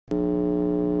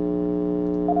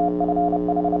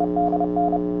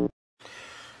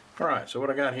Alright, so what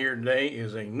I got here today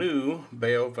is a new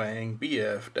Baofeng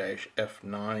BF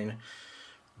F9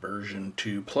 version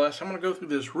 2 Plus. I'm going to go through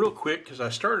this real quick because I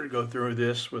started to go through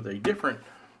this with a different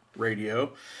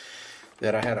radio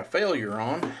that I had a failure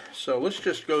on. So let's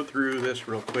just go through this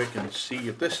real quick and see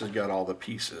if this has got all the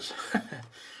pieces.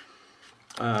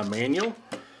 Manual,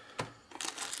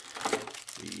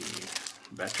 the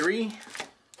battery.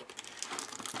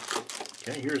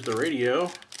 Okay, here's the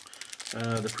radio.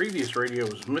 The previous radio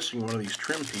was missing one of these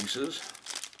trim pieces.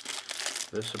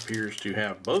 This appears to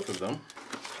have both of them.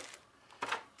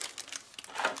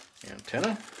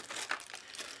 Antenna.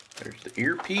 There's the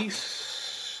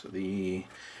earpiece, the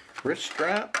wrist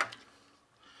strap,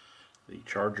 the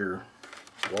charger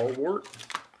wall wart.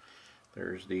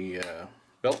 There's the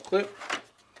belt clip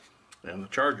and the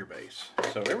charger base.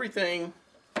 So everything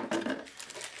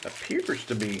appears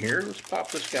to be here. Let's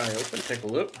pop this guy open, take a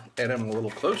look at him a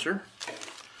little closer.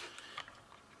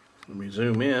 Let me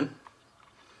zoom in.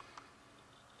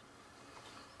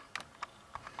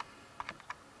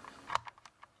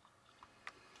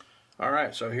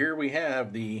 Alright, so here we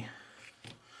have the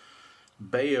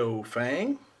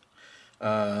Baofeng.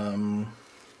 Put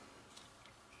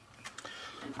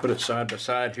it side by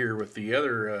side here with the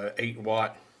other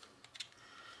 8-watt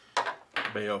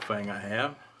Baofeng I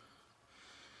have.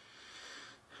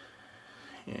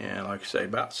 And like I say,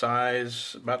 about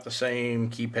size, about the same,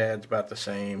 keypads about the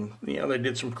same. You know, they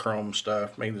did some chrome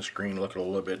stuff, made the screen look a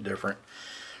little bit different.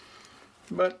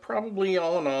 But probably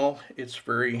all in all, it's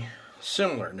very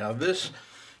similar. Now this,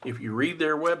 if you read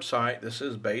their website, this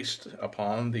is based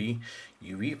upon the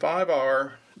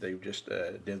UV5R. They've just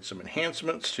did some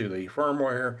enhancements to the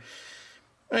firmware.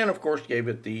 And of course gave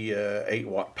it the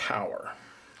 8-watt power.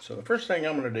 So the first thing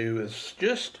I'm going to do is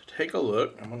just take a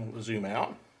look. I'm going to zoom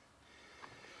out.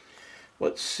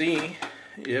 Let's see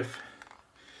if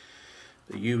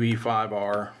the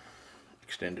UV5R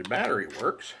extended battery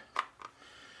works.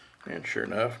 And sure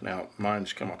enough, now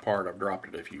mine's come apart. I've dropped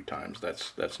it a few times.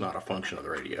 That's not a function of the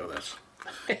radio. That's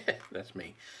that's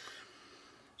me.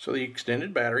 So the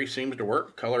extended battery seems to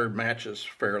work. Color matches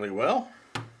fairly well.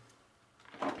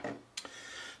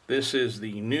 This is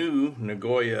the new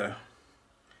Nagoya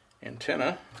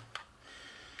antenna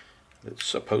that's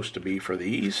supposed to be for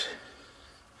these.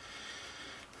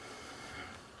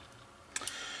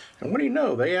 And what do you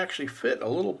know, they actually fit a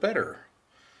little better.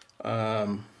 Let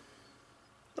me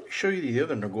show you the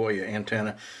other Nagoya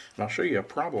antenna, and I'll show you a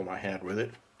problem I had with it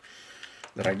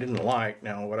that I didn't like.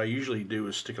 Now what I usually do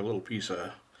is stick a little piece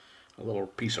of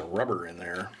rubber in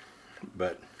there,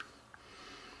 but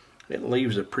it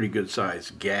leaves a pretty good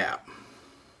sized gap.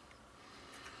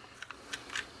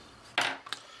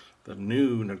 The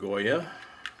new Nagoya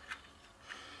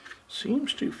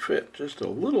seems to fit just a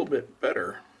little bit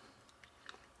better.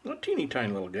 A teeny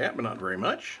tiny little gap, but not very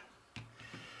much.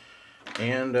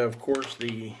 And of course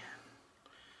the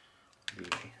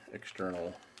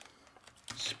external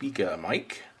speaker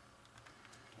mic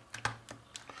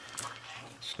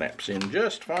snaps in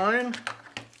just fine.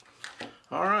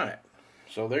 Alright,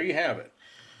 so there you have it.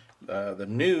 The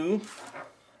new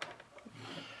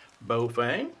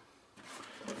Baofeng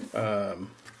BF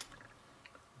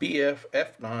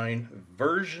F9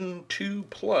 version 2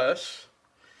 Plus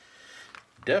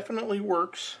definitely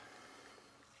works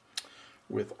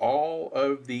with all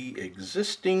of the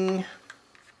existing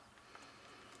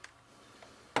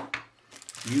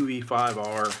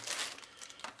UV5R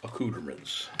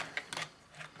accoutrements.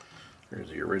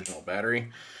 Here's the original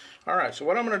battery. Alright, so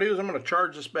what I'm going to do is I'm going to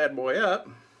charge this bad boy up,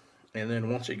 and then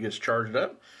once it gets charged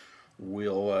up,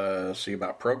 we'll see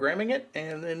about programming it,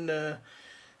 and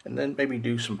then maybe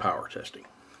do some power testing.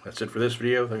 That's it for this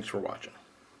video. Thanks for watching.